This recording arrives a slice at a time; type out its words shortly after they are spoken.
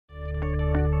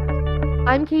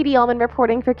I'm Katie Uhlmann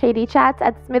reporting for Katie Chats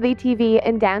at SMITHEE TV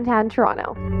in downtown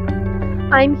Toronto.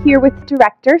 I'm here with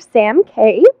director Sam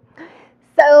Kay.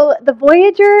 So, the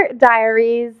Voyager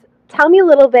Diaries, tell me a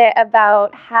little bit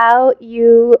about how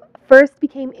you first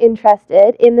became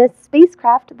interested in this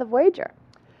spacecraft, the Voyager.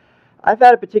 I've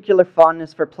had a particular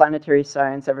fondness for planetary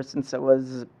science ever since I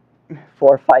was 4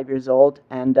 or 5 years old,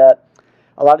 and a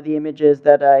lot of the images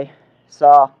that I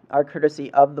saw are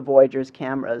courtesy of the Voyager's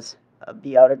cameras of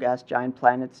the outer gas giant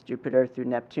planets, Jupiter through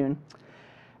Neptune.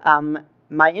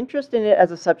 My interest in it as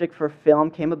a subject for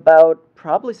film came about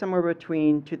probably somewhere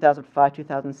between 2005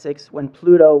 2006 when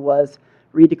Pluto was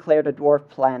redeclared a dwarf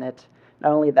planet.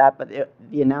 Not only that, but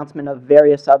the announcement of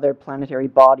various other planetary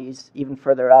bodies even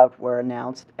further out were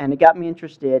announced, and it got me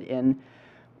interested in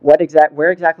where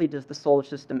exactly does the solar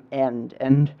system end,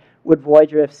 and would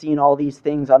Voyager have seen all these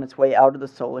things on its way out of the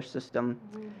solar system?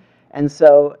 And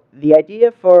so the idea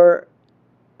for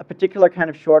a particular kind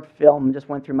of short film just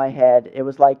went through my head. It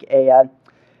was like a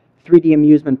 3D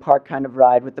amusement park kind of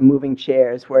ride with the moving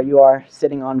chairs, where you are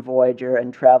sitting on Voyager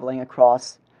and traveling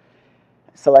across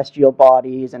celestial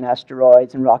bodies and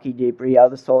asteroids and rocky debris out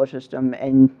of the solar system,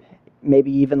 and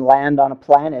maybe even land on a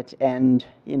planet, and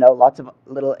lots of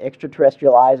little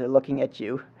extraterrestrial eyes are looking at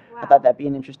you. Wow. I thought that'd be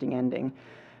an interesting ending.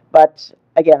 But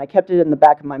again, I kept it in the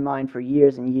back of my mind for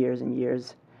years and years and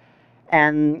years.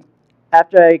 And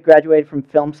after I graduated from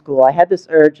film school, I had this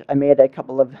urge. I made a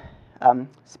couple of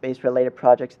space-related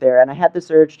projects there, and I had this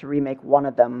urge to remake one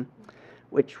of them,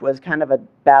 which was kind of a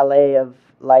ballet of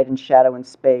light and shadow in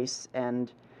space,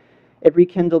 and it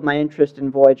rekindled my interest in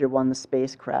Voyager 1, the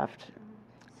spacecraft.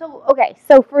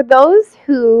 So for those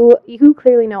who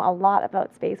clearly know a lot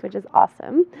about space, which is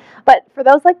awesome, but for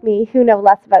those like me who know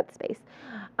less about space,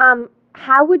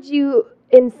 how would you,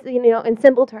 in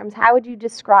simple terms, how would you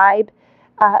describe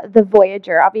the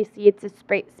Voyager? Obviously, it's a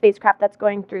spacecraft that's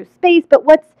going through space, but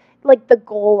what's like the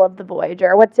goal of the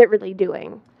Voyager? What's it really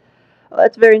doing? Well,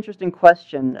 that's a very interesting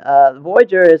question. The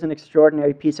Voyager is an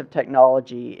extraordinary piece of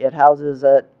technology. It houses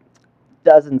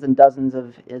dozens and dozens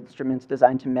of instruments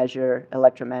designed to measure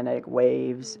electromagnetic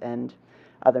waves and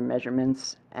other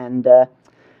measurements. And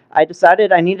I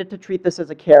decided I needed to treat this as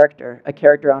a character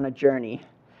on a journey.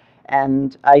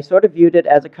 And I sort of viewed it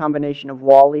as a combination of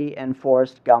WALL-E and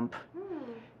Forrest Gump,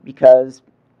 because,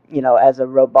 as a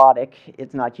robotic,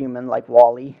 it's not human like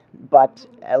WALL-E, but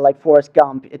like Forrest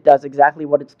Gump, it does exactly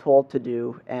what it's told to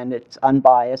do, and it's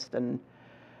unbiased and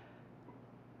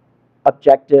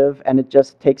objective, and it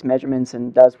just takes measurements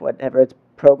and does whatever it's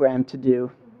programmed to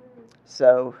do.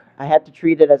 So I had to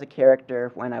treat it as a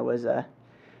character when I was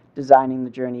designing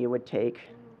the journey it would take.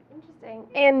 Interesting.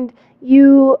 And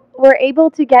you were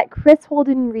able to get Chris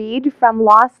Holden-Reid from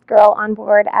Lost Girl on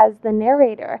board as the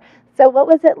narrator. So what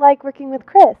was it like working with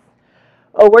Chris?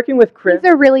 Oh, working with Chris.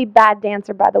 He's a really bad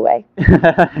dancer, by the way.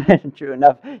 True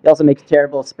enough. He also makes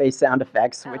terrible space sound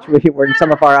effects, which were in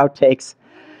some of our outtakes.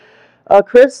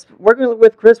 Working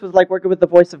with Chris was like working with the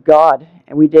voice of God,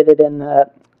 and we did it in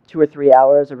 2 or 3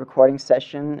 hours, a recording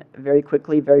session, very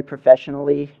quickly, very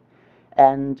professionally,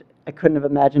 and I couldn't have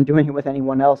imagined doing it with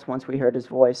anyone else once we heard his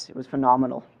voice. It was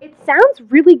phenomenal. It sounds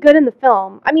really good in the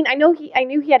film. I mean, I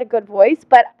knew he had a good voice,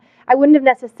 but I wouldn't have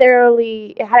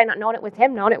necessarily, had I not known it was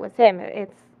him.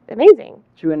 It's amazing.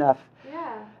 True enough.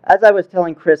 Yeah. As I was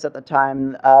telling Chris at the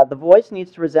time, the voice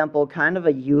needs to resemble kind of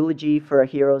a eulogy for a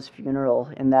hero's funeral,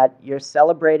 in that you're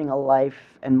celebrating a life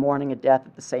and mourning a death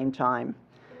at the same time.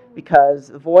 Because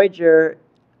the Voyager,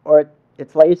 or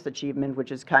its latest achievement,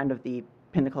 which is kind of the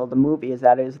pinnacle of the movie, is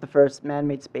that it is the first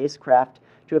man-made spacecraft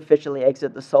to officially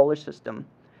exit the solar system,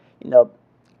 a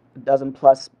dozen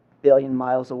plus billion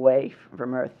miles away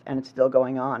from Earth, and it's still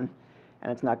going on,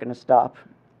 and it's not going to stop.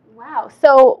 Wow.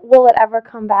 So will it ever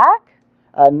come back?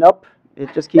 Nope.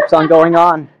 It just keeps on going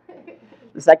on.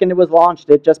 The second it was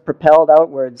launched, it just propelled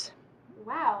outwards.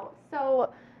 Wow. So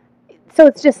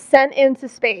it's just sent into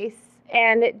space,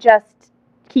 and it just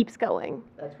keeps going.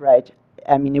 That's right.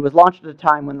 I mean, it was launched at a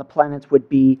time when the planets would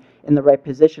be in the right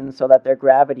position so that their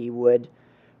gravity would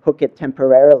hook it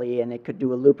temporarily, and it could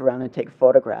do a loop around and take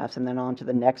photographs, and then on to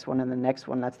the next one and the next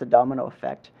one. That's the domino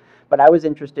effect. But I was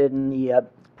interested in the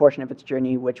portion of its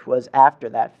journey which was after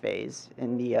that phase,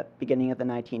 in the beginning of the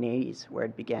 1980s, where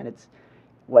it began its,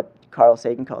 what Carl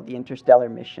Sagan called the interstellar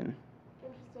mission.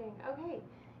 Interesting. Okay.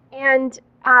 And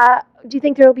do you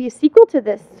think there will be a sequel to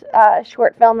this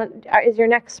short film? Is your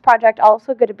next project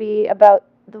also going to be about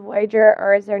the Voyager,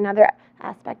 or is there another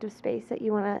aspect of space that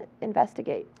you want to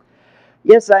investigate?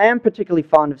 Yes, I am particularly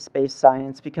fond of space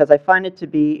science because I find it to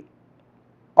be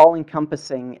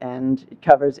all-encompassing, and it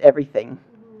covers everything.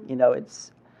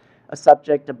 It's a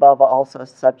subject above also a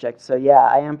subject. So yeah,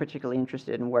 I am particularly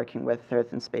interested in working with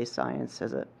Earth and space science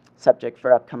as a subject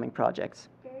for upcoming projects.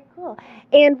 Very cool.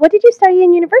 And what did you study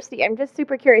in university? I'm just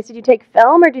super curious. Did you take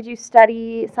film or did you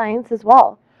study science as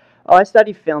well? Oh, I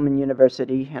studied film in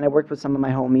university, and I worked with some of my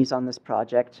homies on this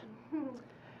project.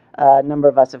 A number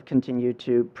of us have continued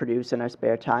to produce in our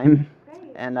spare time,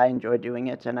 and I enjoy doing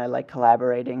it, and I like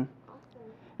collaborating.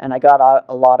 Awesome. And I got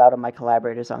a lot out of my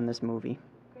collaborators on this movie.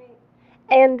 Great.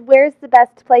 And where's the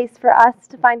best place for us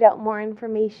to find out more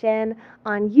information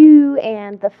on you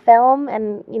and the film,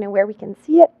 and where we can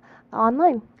see it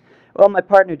online? Well, my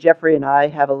partner Jeffrey and I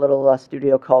have a little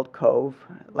studio called Cove.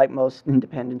 Like most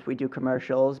independents, we do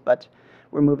commercials, but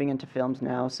we're moving into films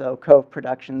now. So Cove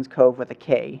Productions, Cove with a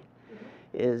K,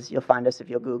 you'll find us if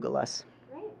you'll Google us.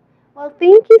 Great. Well,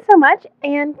 thank you so much,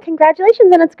 and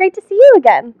congratulations, and it's great to see you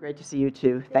again. Great to see you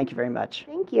too. Thank you very much.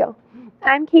 Thank you.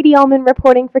 I'm Katie Uhlmann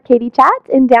reporting for Katie Chats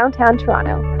in downtown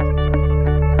Toronto.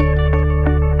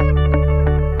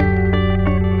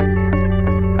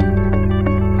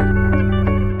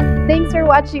 Thanks for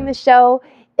watching the show.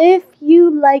 If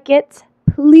you like it,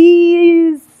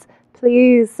 please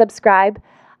subscribe.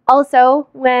 Also,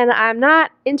 when I'm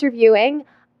not interviewing,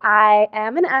 I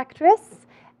am an actress.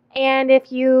 And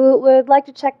if you would like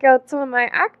to check out some of my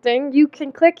acting, you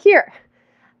can click here.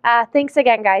 Thanks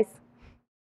again, guys.